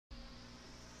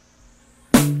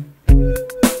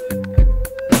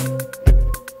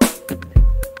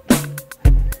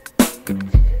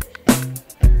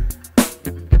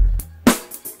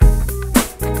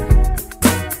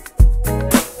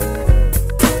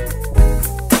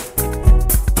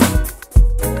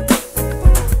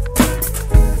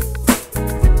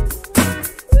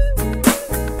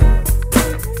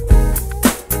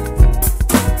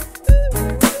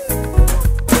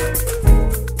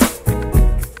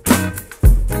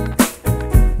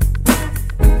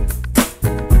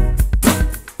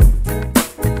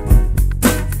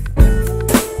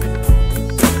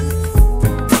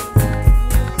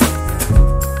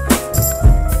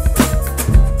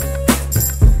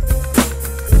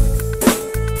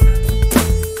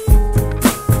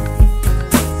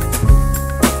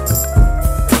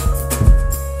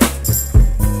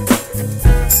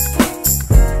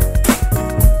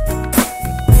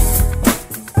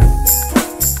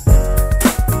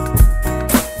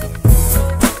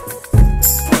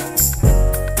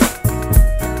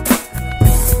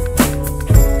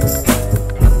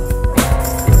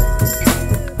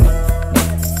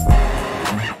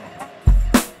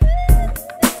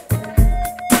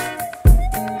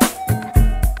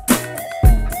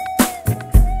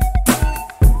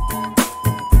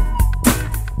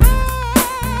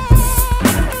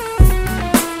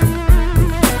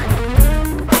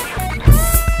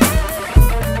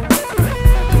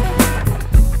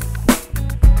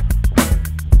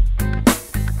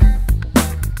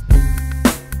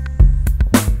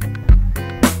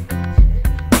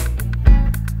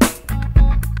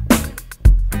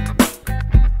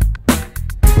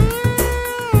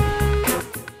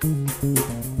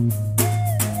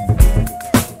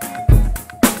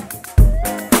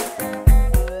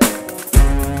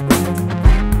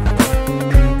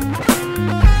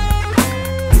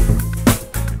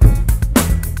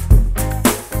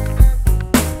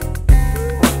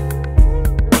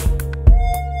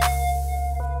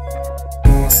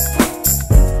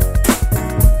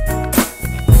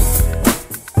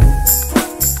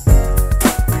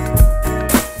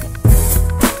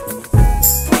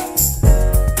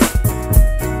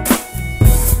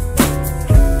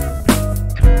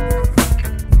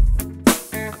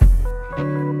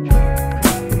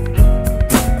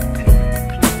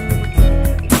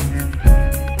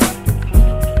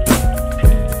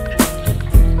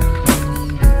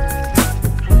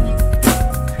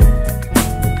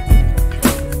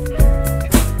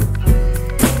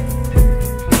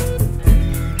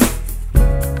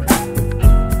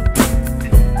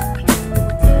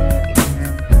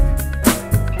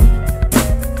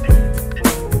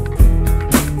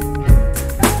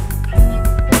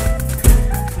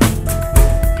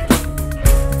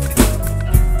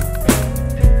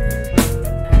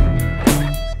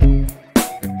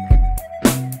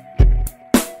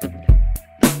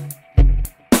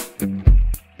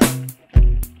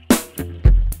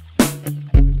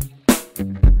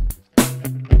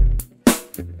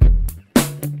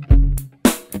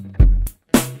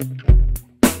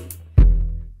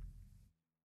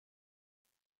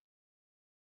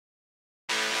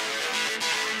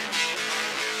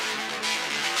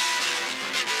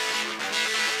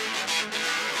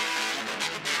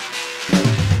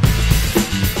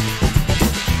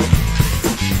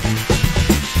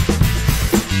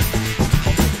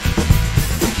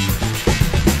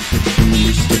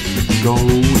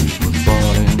gold was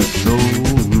bought and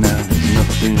sold. Now there's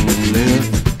nothing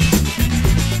left.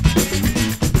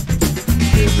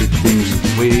 Everything's a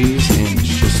waste and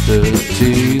it's just a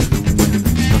taste. But when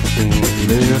there's nothing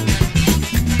left,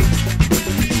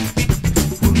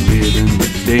 we'll live in the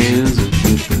desert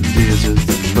with the lizards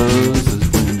and buzzers.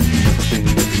 When there's nothing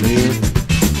left,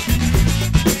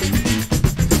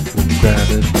 we'll grab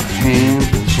it by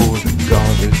handfuls for the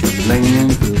garbage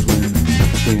land. Cause when there's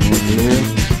nothing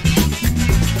left,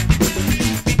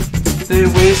 they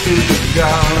wasted the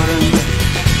garden.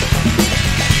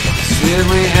 Said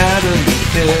we had a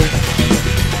death.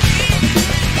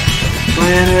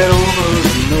 Plant it over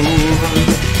and over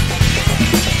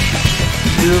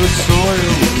till the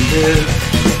soil was dead.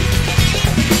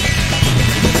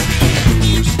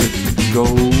 The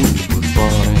gold was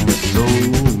bought and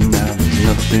sold. Now there's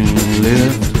nothing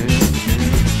left.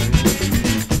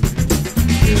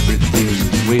 Everything's a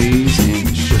waste and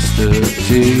it's just a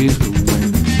taste. But when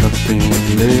there's nothing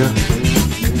left,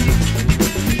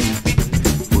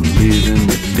 we'll live in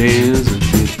the desert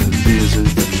with the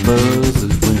lizards and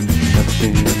buzzers. When there's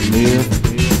nothing left,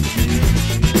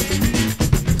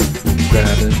 we'll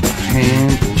grab it by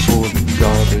handfuls for the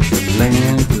garbage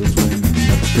land. Cause when there's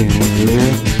nothing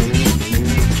left,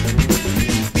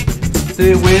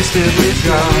 they wasted the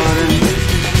garden.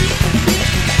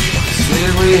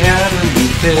 Said we had a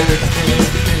new bed.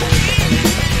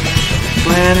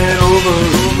 Plant it over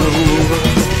and over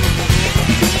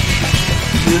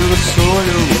till the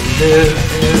soil was dead.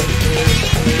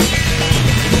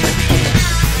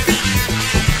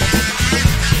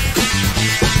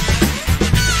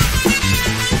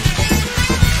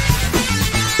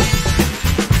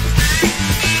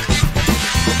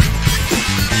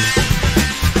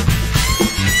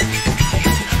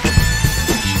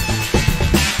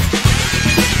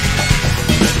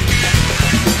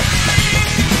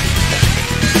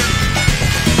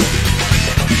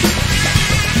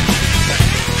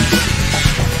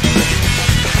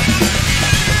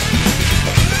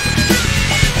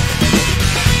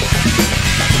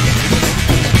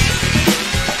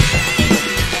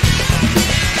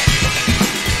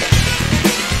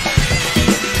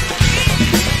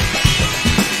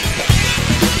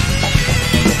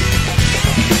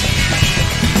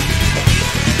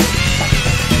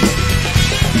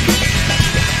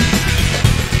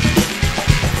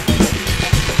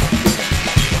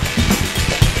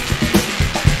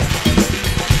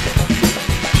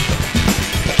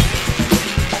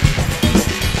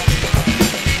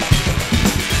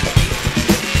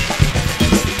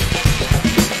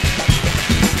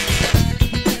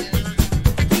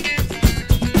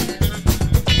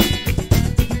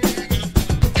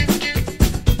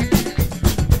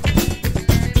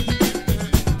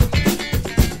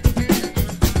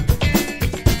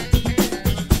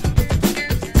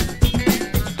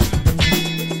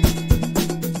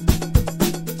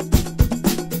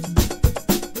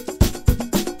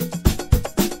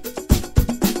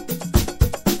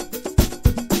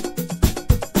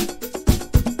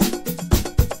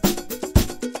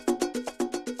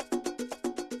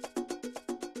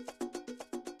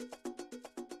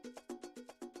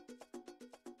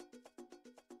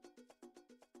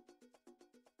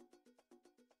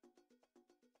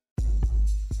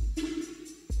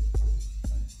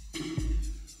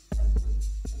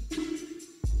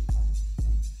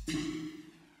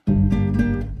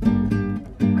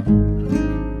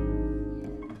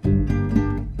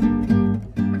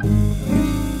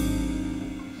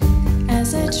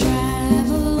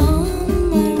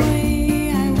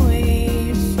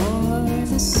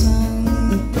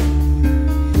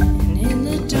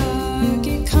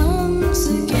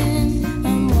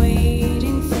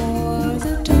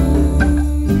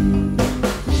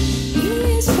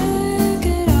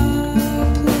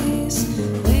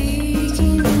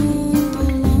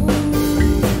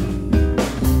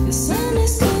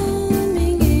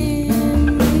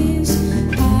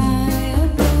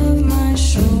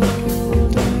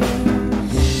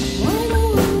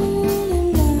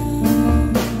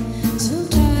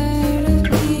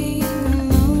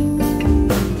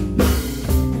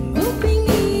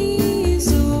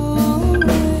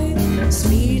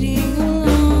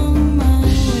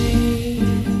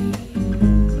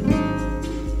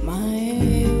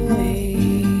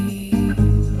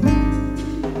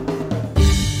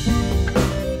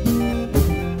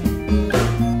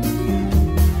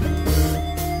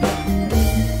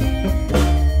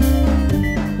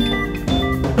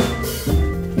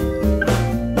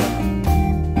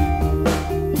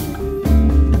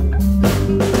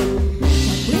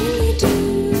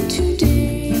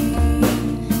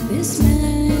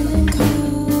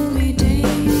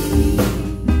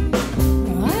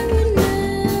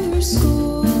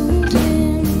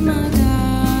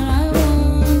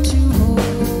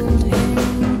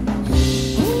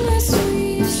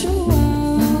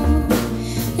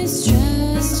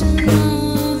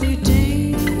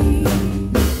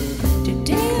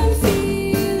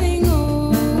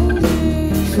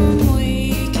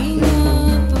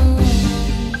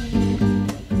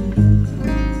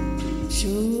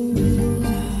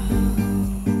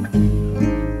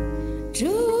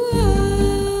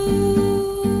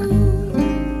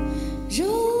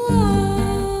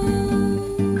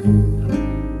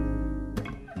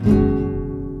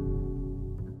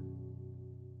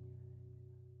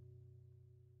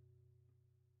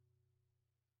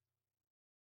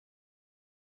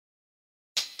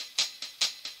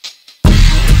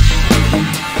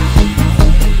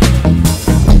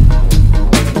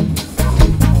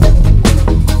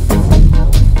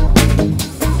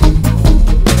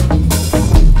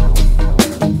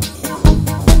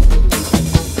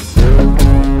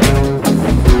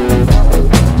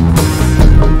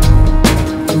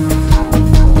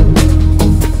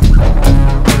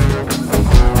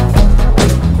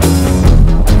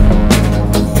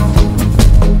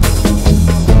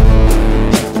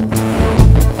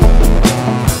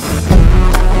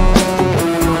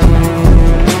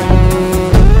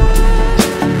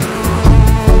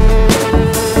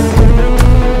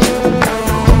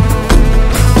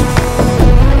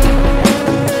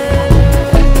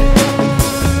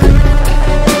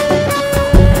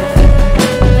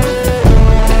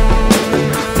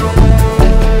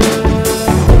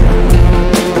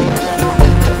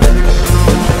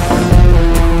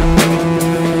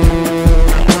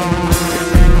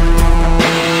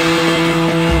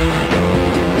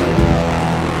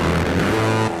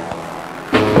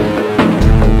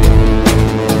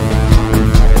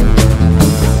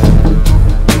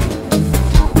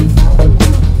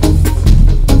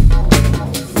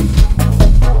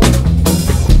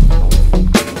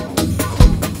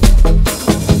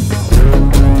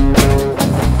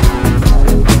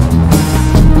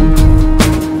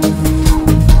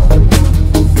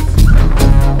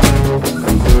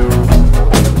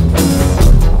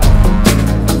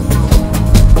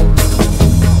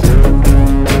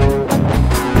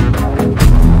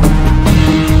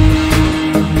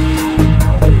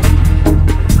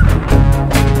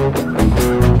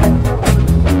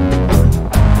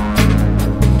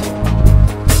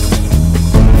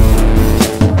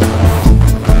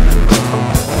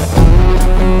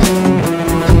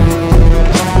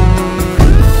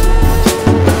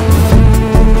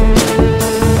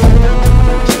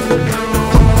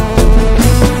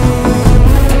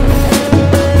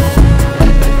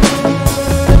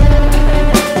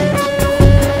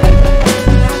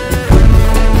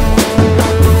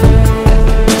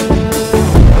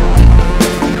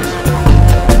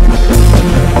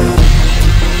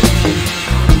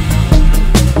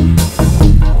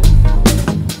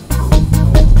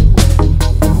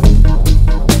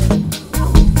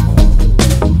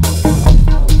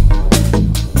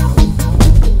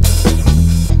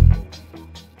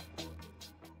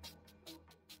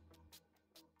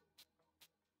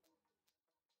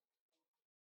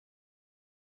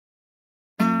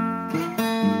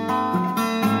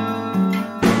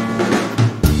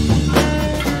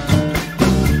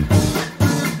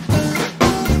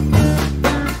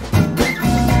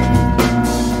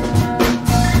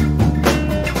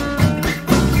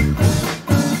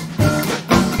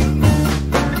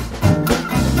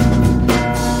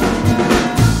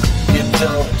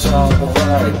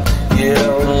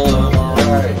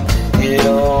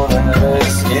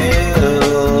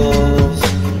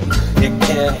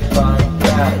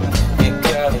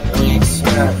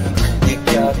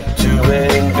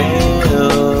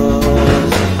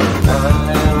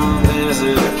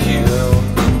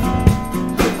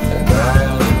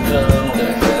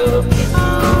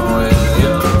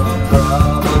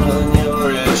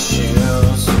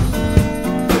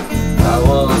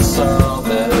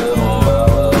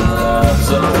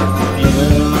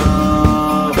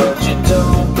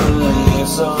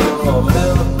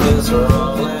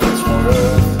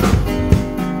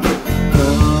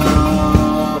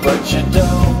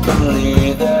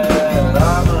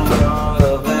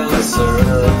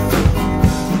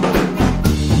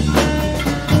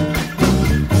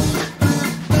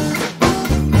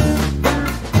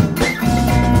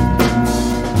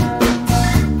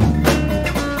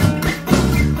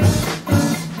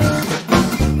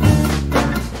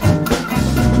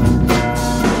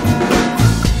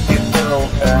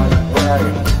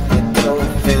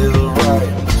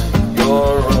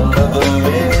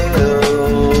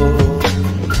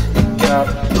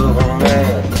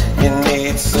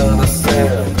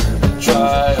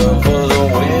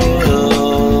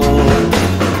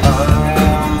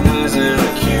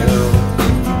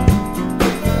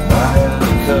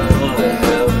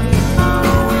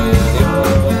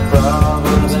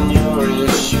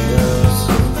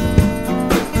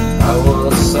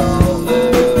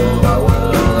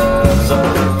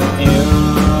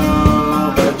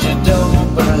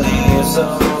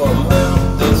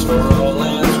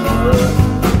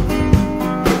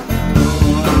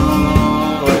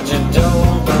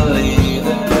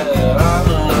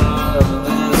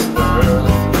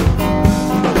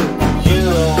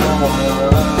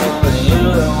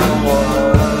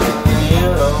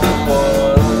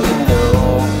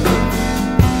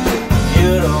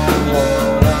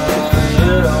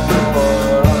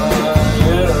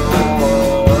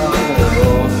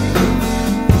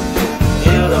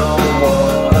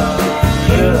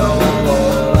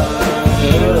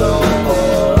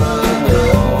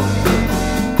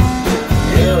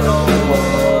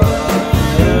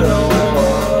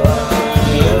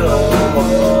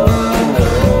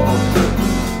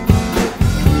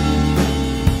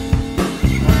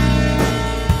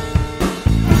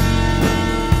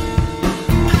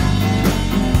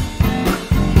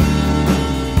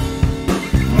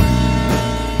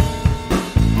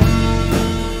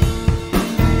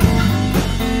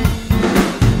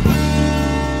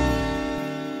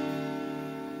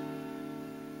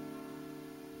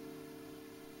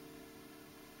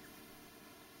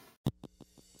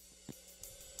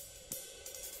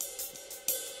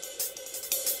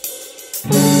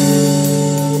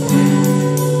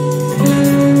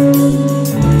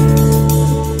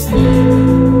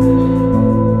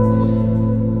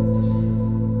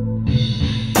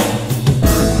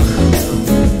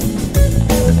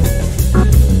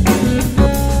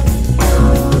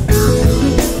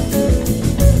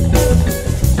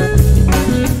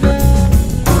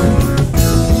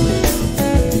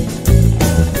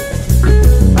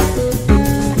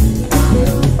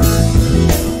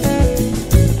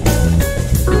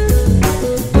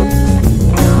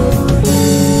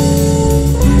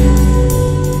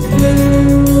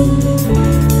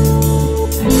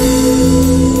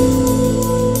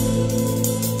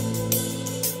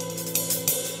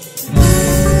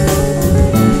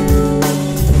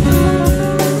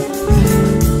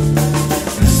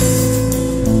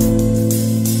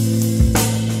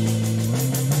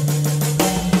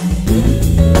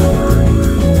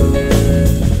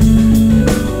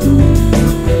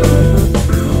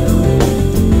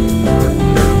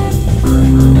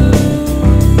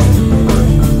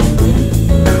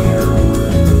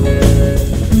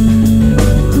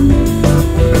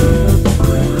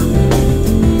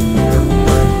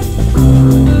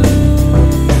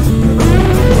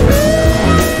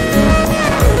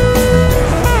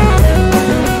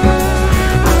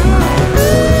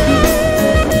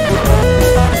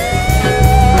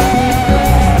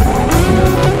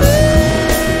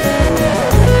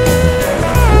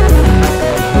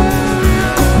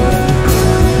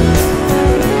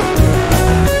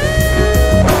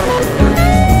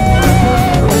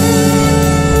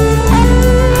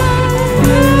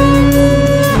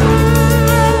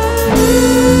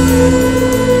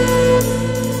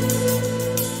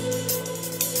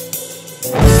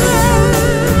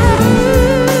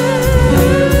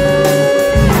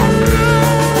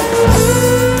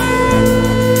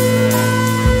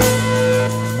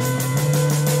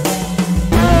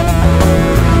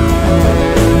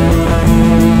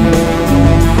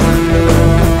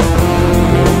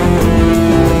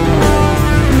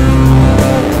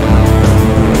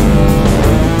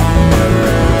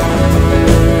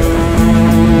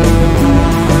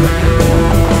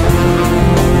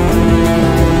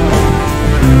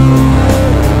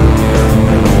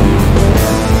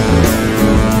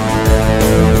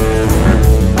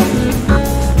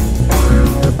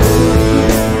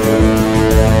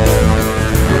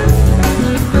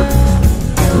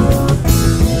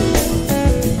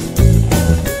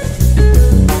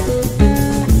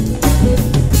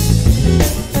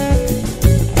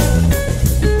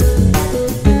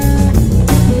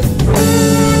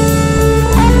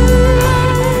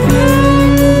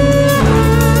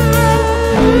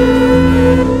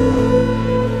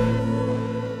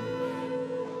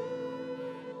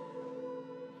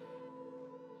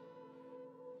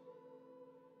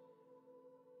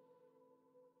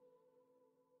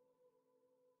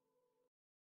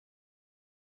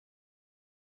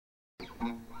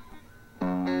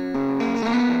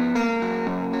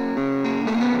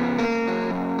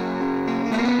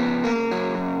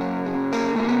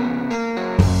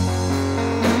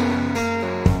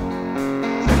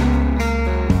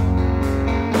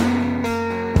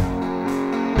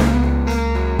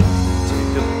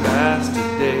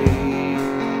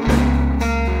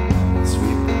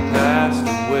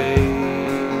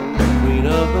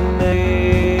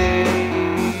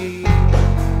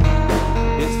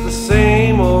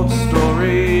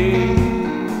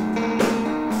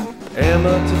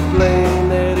 blame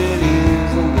that it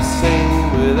isn't the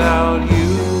same without you.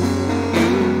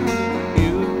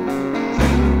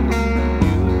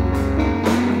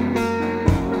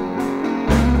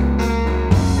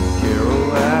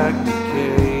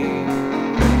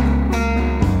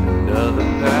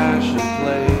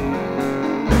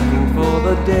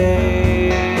 Day.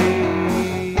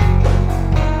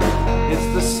 It's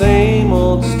the same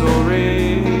old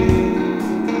story,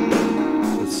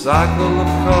 the cycle of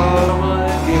karma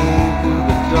again through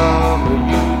the dharma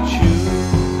you choose.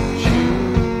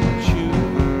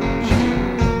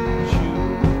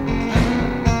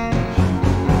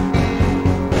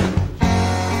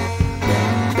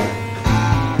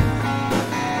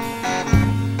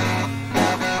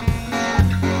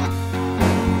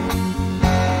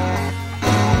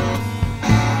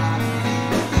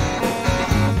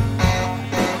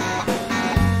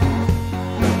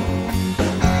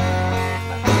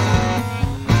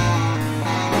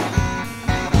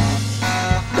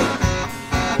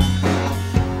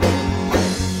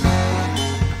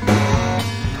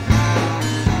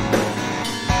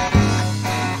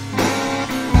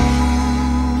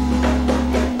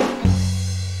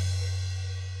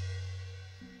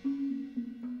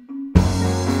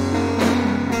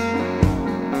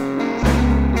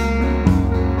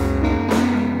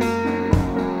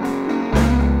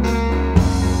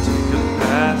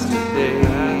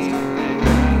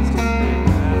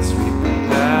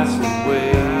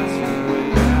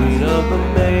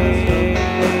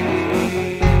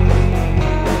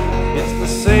 It's the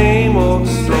same old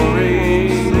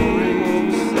story.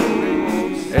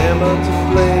 Am I to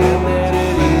blame that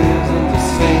it isn't the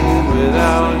same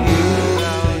without you?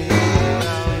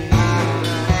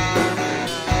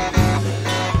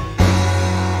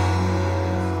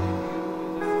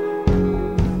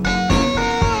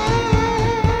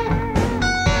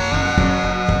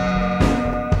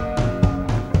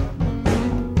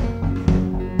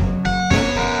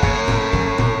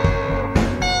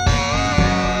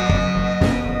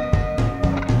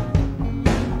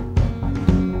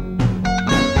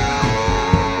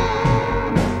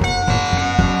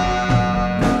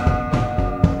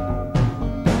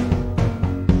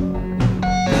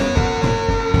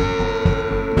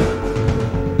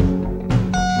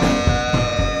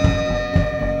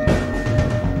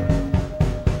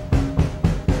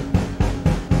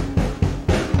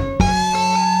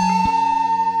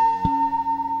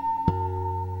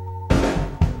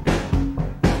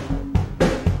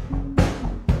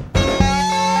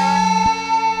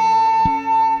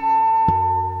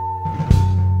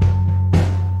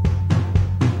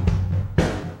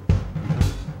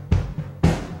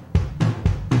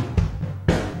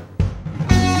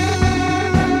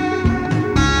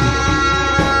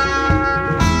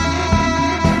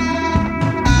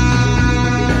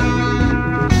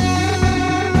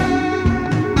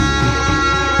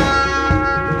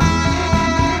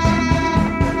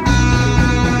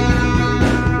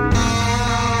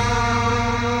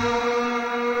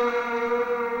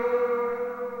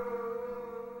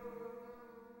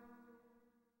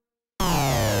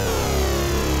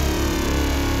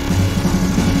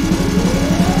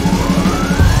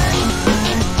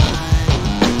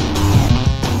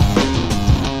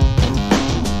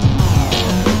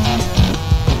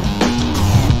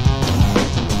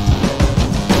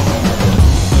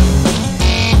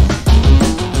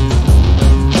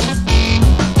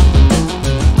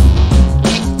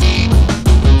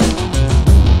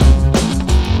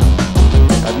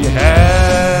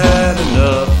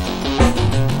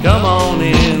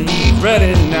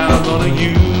 Ready now, gonna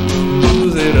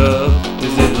use it up.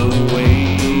 Is it the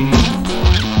way?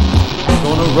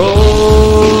 Gonna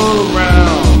roll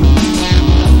around.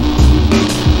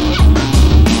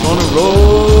 Gonna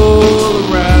roll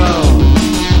around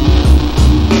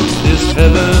this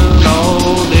heaven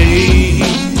all day,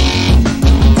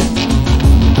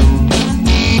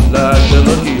 like the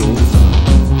lucky old sun,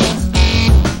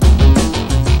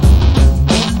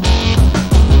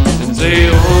 and say,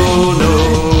 oh no,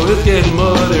 it's getting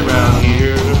muddy around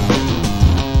here.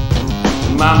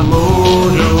 My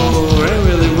mojo ain't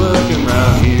really working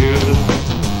around here.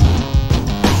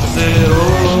 I said,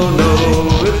 oh no,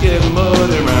 it's getting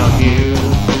muddy around here.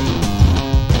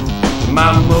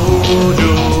 My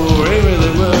mojo ain't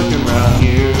really working around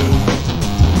here.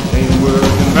 Ain't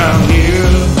working around here.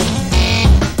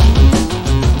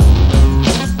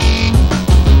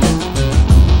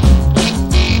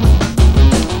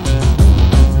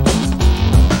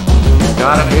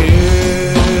 Got a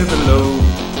heavy load,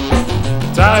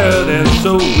 tired and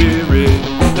so weary,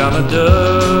 down a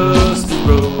dusty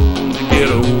road to get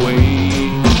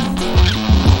away.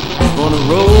 Gonna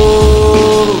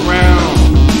roll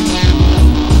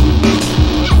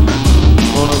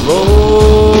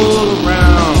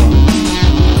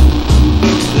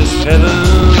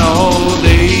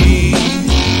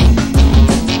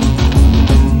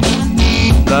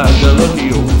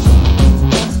lucky old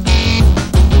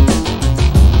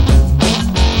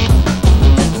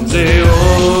and say,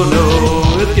 oh no,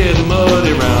 it's getting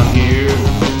muddy around here.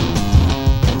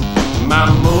 My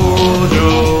mojo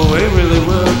ain't really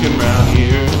working around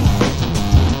here.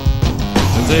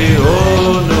 And say,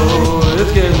 oh no,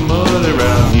 it's getting muddy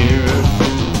around here.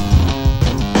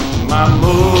 My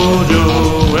mojo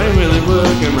ain't really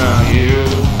working around here.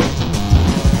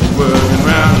 It's working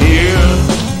around here.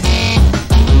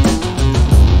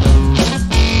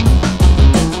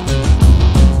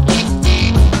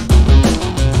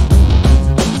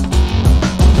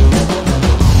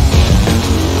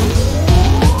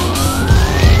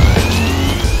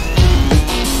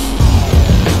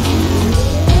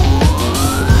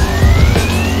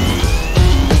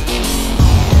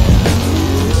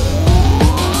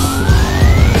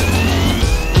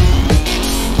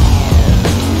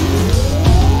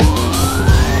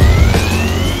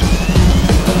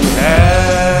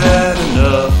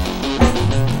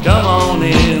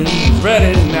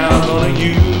 Ready now, gonna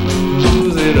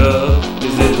use it up.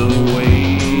 Is it the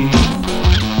way?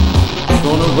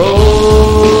 Gonna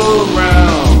roll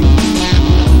around.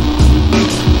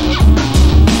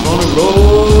 Gonna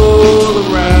roll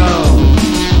around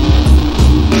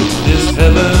this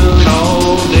heaven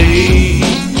all day,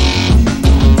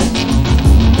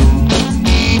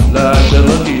 like the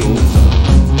lucky old sun.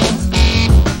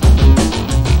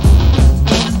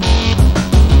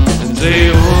 And say,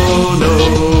 oh no,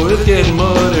 it's getting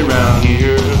muddy around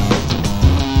here,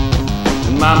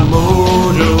 and my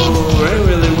mojo ain't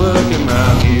really working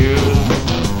around here.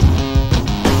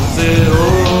 I said,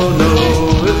 oh no,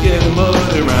 it's getting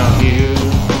muddy around here,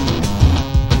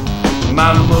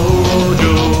 my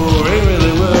mojo ain't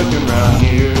really working around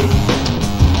here.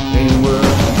 Ain't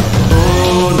working.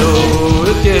 Oh no,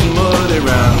 it's getting muddy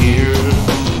around here,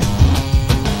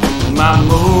 my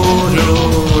mojo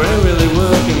ain't really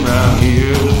working around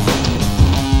here.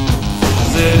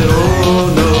 Said, oh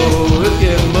no, it's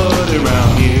getting muddy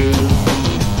around here.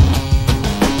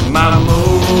 My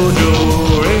mojo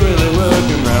ain't really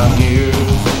working around here.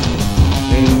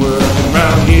 Ain't working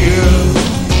around here.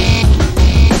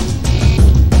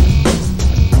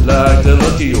 Like the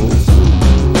lucky old sun.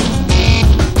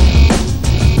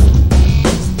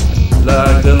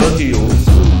 Like the lucky old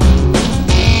sun.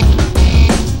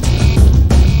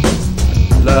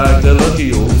 Like the lucky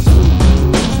old sun.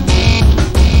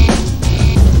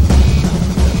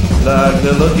 Like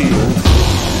the lucky old